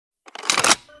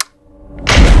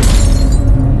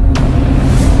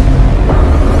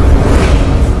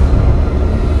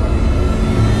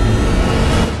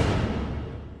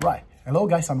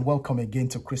guys, and welcome again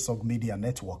to Chrisog Media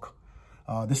Network.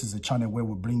 This is a channel where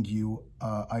we bring you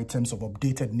items of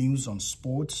updated news on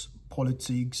sports,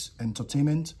 politics,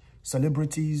 entertainment,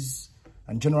 celebrities,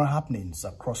 and general happenings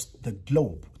across the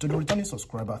globe. To the returning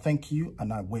subscriber, thank you,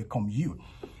 and I welcome you.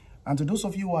 And to those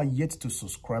of you who are yet to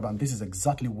subscribe, and this is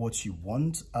exactly what you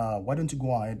want, why don't you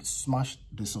go ahead, smash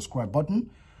the subscribe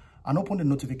button, and open the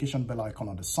notification bell icon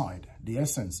on the side. The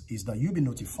essence is that you'll be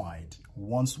notified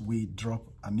once we drop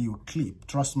a new clip.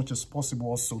 Try as much as possible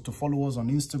also to follow us on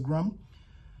Instagram,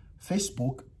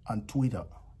 Facebook, and Twitter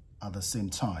at the same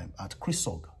time at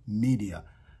Chrisog Media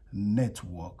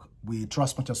Network. We try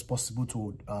as much as possible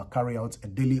to carry out a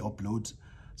daily upload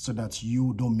so that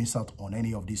you don't miss out on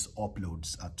any of these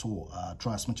uploads at all.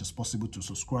 Try as much as possible to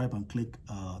subscribe and click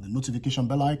the notification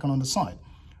bell icon on the side.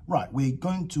 Right, we're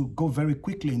going to go very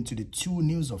quickly into the two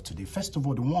news of today. First of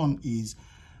all, the one is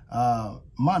a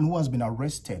man who has been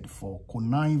arrested for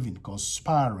conniving,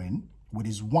 conspiring with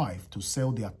his wife to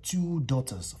sell their two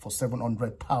daughters for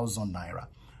 700,000 naira.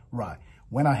 Right,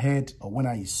 when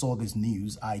I saw this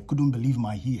news, I couldn't believe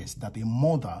my ears that a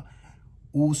mother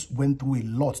who went through a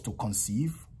lot to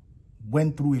conceive,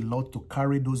 went through a lot to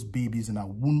carry those babies in her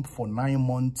womb for 9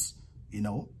 months,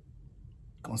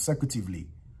 consecutively,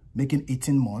 making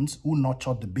 18 months, who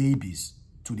nurtured the babies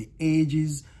to the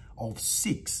ages of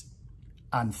 6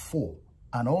 and 4.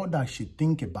 And all that she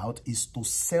think about is to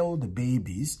sell the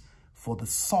babies for the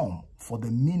sum, for the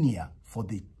minia, for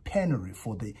the penury,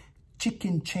 for the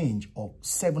chicken change of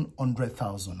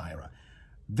 700,000 naira.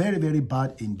 Very, very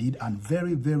bad indeed, and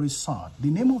very, very sad.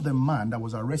 The name of the man that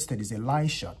was arrested is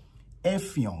Elisha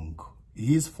Effiong.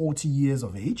 He is 40 years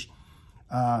of age.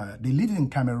 They lived in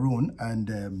Cameroon, and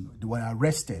they were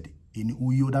arrested in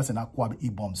Uyo, that's in Akwa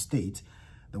Ibom State.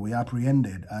 They were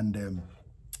apprehended, and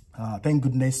thank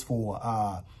goodness for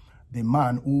the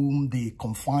man whom they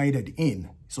confided in.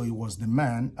 So it was the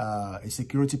man, a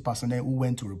security personnel, who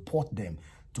went to report them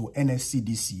to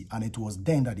NSCDC, and it was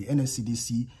then that the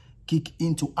NSCDC kicked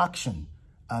into action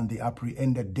and they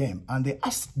apprehended them, and they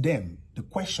asked them the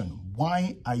question,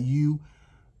 why are you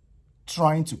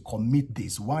trying to commit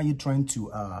this? Why are you trying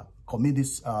to commit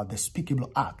this despicable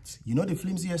act? You know the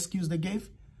flimsy excuse they gave?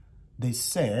 They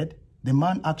said, the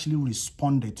man actually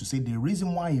responded to say the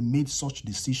reason why he made such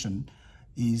decision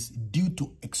is due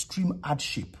to extreme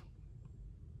hardship.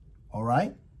 All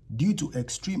right? Due to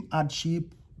extreme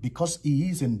hardship, because he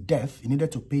is in debt, he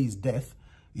needed to pay his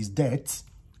debts,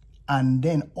 and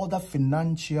then other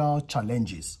financial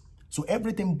challenges. So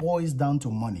everything boils down to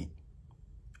money.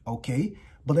 Okay?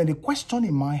 But then the question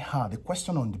in my heart, the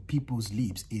question on the people's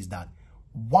lips is that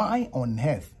why on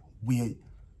earth will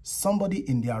somebody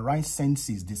in their right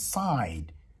senses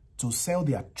decide to sell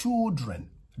their children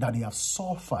that they have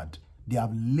suffered, they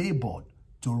have labored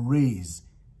to raise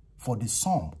for the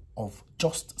sum of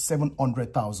just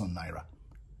 700,000 naira?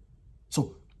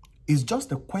 So it's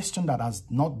just a question that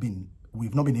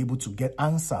we've not been able to get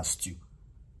answers to.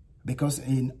 Because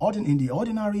in the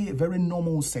ordinary, very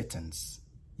normal settings,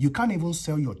 you can't even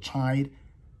sell your child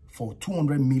for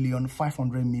 200 million,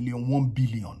 500 million, 1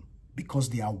 billion, because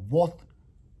they are worth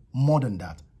more than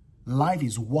that. Life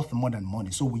is worth more than money,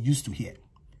 so we used to hear.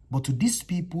 But to these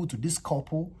people, to this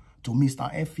couple, to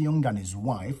Mr. Effiong and his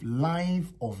wife,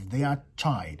 life of their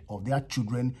child, of their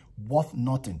children, worth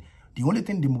nothing. The only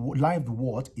thing the life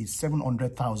worth is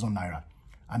 700,000 naira.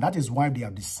 And that is why they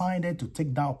have decided to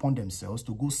take that upon themselves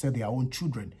to go sell their own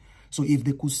children. So if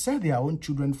they could sell their own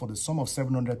children for the sum of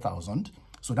 700,000,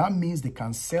 so that means they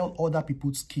can sell other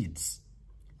people's kids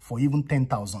for even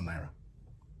 10,000 naira.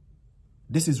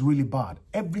 This is really bad.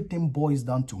 Everything boils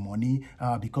down to money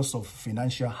because of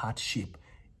financial hardship.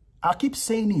 I keep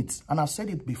saying it, and I've said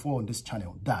it before on this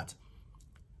channel, that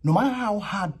no matter how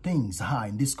hard things are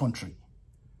in this country,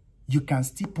 you can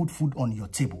still put food on your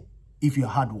table if you're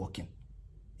hardworking.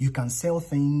 You can sell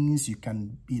things, you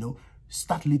can,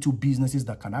 start little businesses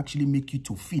that can actually make you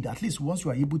to feed. At least once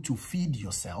you are able to feed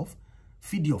yourself,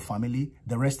 feed your family,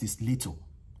 the rest is little.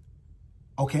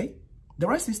 Okay? The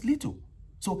rest is little.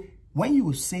 So when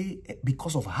you say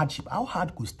because of hardship, how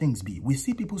hard could things be? We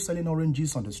see people selling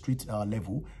oranges on the street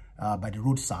level, by the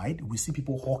roadside. We see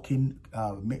people hawking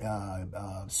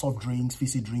soft drinks,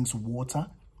 fizzy drinks, water.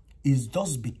 It's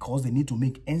just because they need to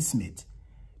make ends meet.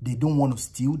 They don't want to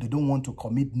steal. They don't want to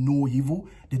commit no evil.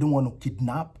 They don't want to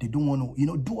kidnap. They don't want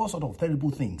to, do all sorts of terrible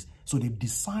things. So they've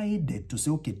decided to say,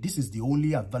 okay, this is the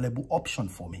only available option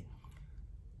for me.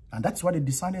 And that's why they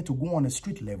decided to go on a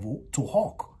street level to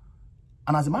hawk.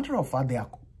 And as a matter of fact, they are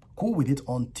cool with it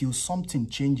until something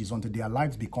changes, until their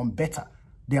lives become better.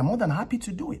 They are more than happy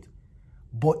to do it.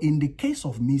 But in the case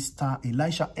of Mr.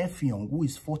 Elisha Effiong, who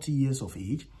is 40 years of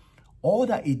age, all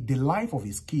that the life of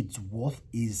his kids worth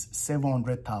is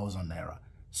 700,000 naira.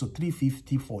 So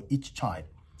 350 for each child.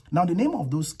 Now, the name of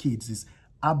those kids is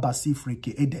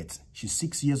Abasifreke Edet. She's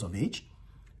 6 years of age.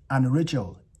 And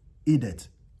Rachael Edet,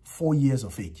 4 years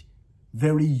of age.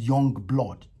 Very young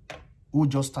blood who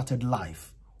just started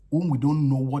life, whom we don't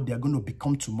know what they're going to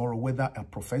become tomorrow, whether a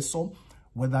professor,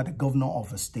 whether the governor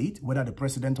of a state, whether the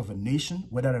president of a nation,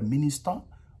 whether a minister.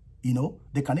 You know,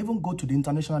 they can even go to the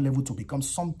international level to become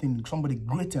somebody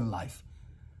great in life.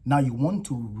 Now you want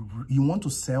to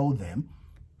sell them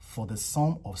for the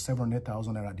sum of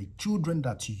 700,000 naira, the children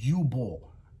that you bore,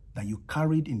 that you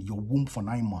carried in your womb for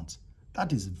 9 months.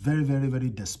 That is very, very, very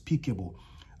despicable.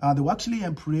 They were actually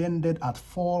apprehended at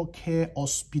Fall Care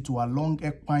Hospital along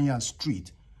Akwa Ibom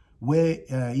Street, where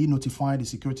he notified the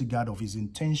security guard of his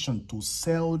intention to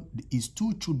sell his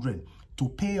 2 children to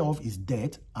pay off his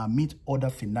debt and meet other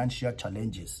financial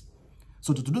challenges.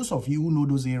 So to those of you who know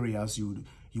those areas, you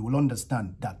will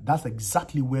understand that that's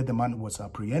exactly where the man was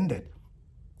apprehended.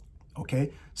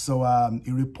 Okay, so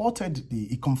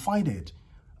he confided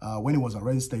when he was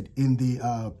arrested in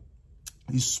the,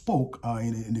 he spoke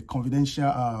in the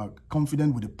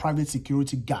confident with the private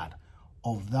security guard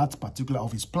of that particular,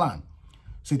 of his plan.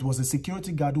 So it was a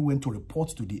security guard who went to report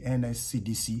to the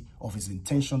NSCDC of his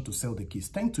intention to sell the case.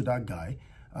 Thanks to that guy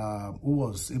who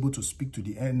was able to speak to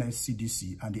the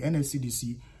NSCDC, and the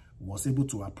NSCDC was able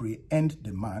to apprehend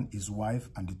the man, his wife,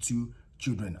 and the 2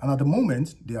 children. And at the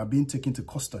moment, they are being taken to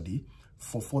custody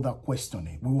for further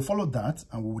questioning. We will follow that,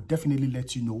 and we will definitely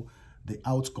let you know the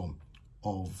outcome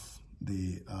of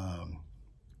the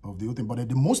whole thing. But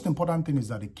the most important thing is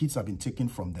that the kids have been taken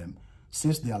from them,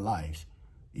 saves their lives.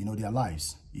 Their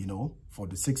lives, for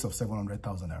the sake of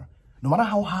 700,000 naira. No matter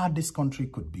how hard this country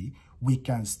could be, we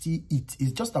can still eat.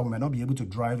 It's just that we might not be able to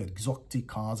drive exotic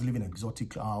cars, live in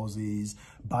exotic houses,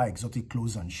 buy exotic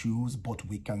clothes and shoes, but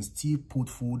we can still put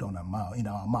food in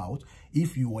our mouth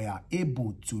if you are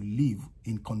able to live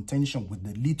in contention with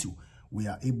the little we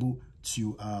are able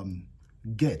to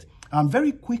get. And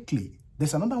very quickly,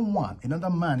 there's another man, a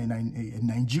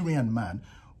Nigerian man,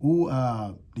 who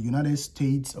the United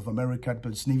States of America,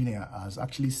 Pennsylvania, has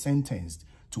actually sentenced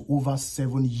to over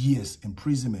 7 years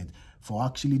imprisonment for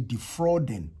actually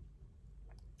defrauding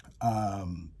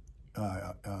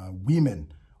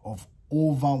women of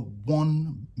over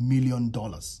 $1 million.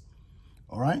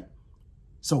 All right?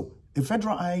 So a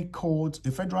federal high court,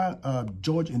 a federal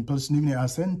judge in Pennsylvania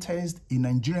has sentenced a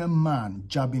Nigerian man,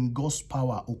 Jabin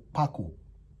Godspower Okpako,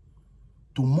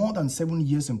 to more than 7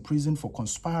 years in prison for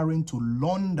conspiring to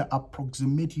launder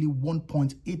approximately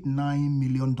 $1.89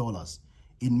 million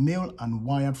in mail and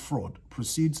wire fraud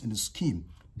proceeds in a scheme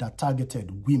that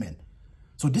targeted women.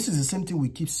 So this is the same thing we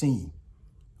keep saying,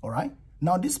 all right?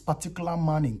 Now, this particular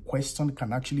man in question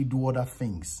can actually do other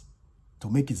things to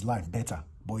make his life better,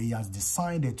 but he has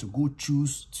decided to go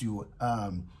choose to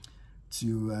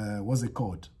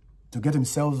get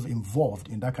himself involved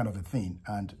in that kind of a thing.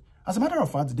 And as a matter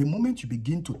of fact, the moment you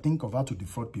begin to think of how to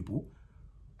defraud people,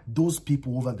 those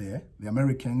people over there, the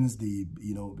Americans, the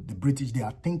British, they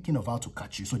are thinking of how to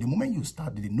catch you. So the moment you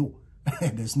start, they know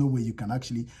there's no way you can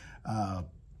actually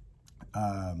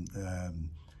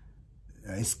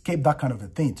escape that kind of a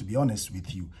thing, to be honest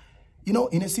with you.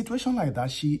 In a situation like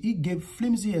that, he gave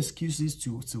flimsy excuses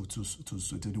to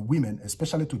the women,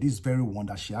 especially to this very one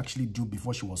that she actually did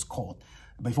before he was caught,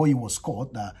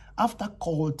 that after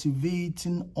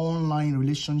cultivating online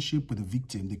relationship with the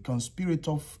victim, the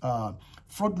conspirator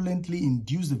fraudulently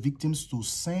induced the victims to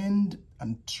send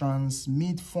and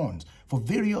transmit funds for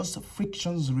various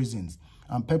frictions reasons,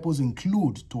 and purpose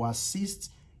include to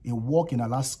assist a worker in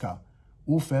Alaska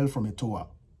who fell from a tower,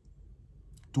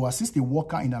 to assist a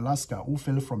worker in Alaska who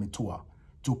fell from a tower,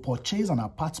 to purchase an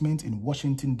apartment in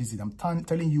Washington, D.C. I'm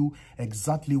telling you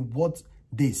exactly what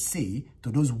they say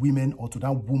to those women or to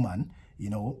that woman,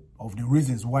 of the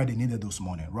reasons why they needed those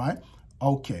money, right?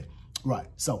 Okay, right.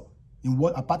 So, in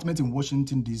what apartment in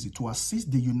Washington, D.C., to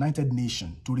assist the United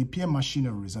Nations to repair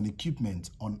machineries and equipment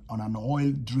on an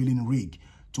oil drilling rig,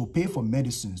 to pay for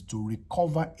medicines, to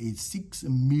recover a $6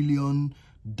 million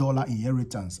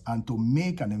inheritance, and to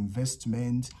make an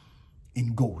investment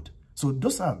in gold. So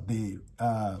those are the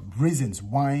reasons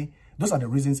why, those are the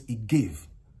reasons he gave,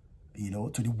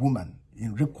 to the woman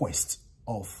in request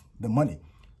of the money.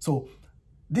 So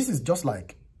this is just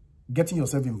like getting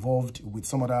yourself involved with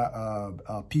some other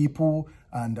people,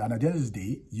 and at the end of the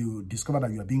day, you discover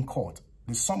that you are being caught.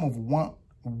 The sum of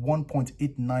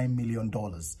 $1.89 million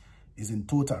is in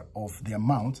total of the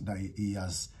amount that he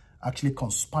has actually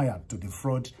conspired to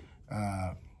defraud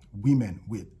women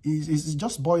with. It's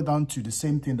just boiled down to the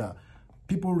same thing that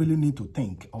people really need to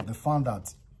think of, the fact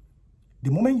that the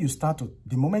moment you start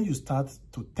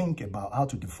to think about how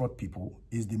to defraud people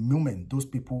is the moment those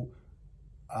people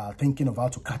are thinking of how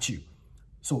to catch you.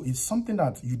 So it's something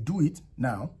that you do it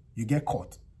now, you get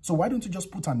caught. So why don't you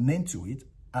just put an end to it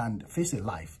and face a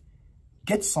life?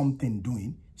 Get something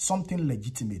doing, something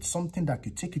legitimate, something that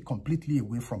could take you completely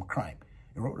away from crime,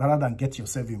 rather than get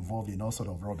yourself involved in all sort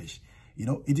of rubbish. You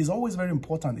know, it is always very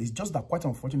important. It's just that quite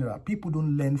unfortunate that people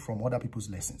don't learn from other people's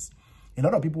lessons. A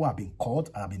lot of people have been caught,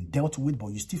 have been dealt with, but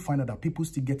you still find out that people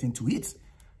still get into it.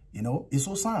 You know, it's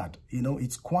so sad. You know,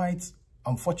 it's quite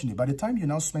unfortunate. By the time you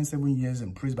now spend 7 years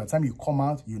in prison, by the time you come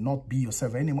out, you'll not be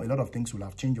yourself anymore. A lot of things will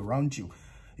have changed around you.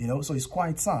 You know, so it's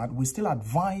quite sad. We still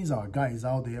advise our guys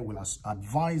out there, we'll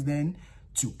advise them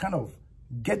to kind of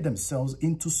get themselves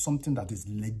into something that is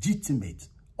legitimate.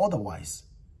 Otherwise,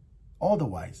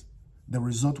 the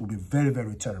result will be very,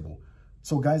 very terrible.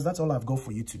 So guys, that's all I've got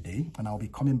for you today. And I'll be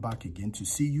coming back again to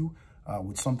see you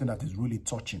with something that is really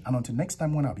touching. And until next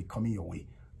time when I'll be coming your way,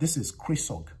 this is Chris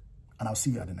Og, and I'll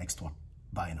see you at the next one.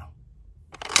 Bye now.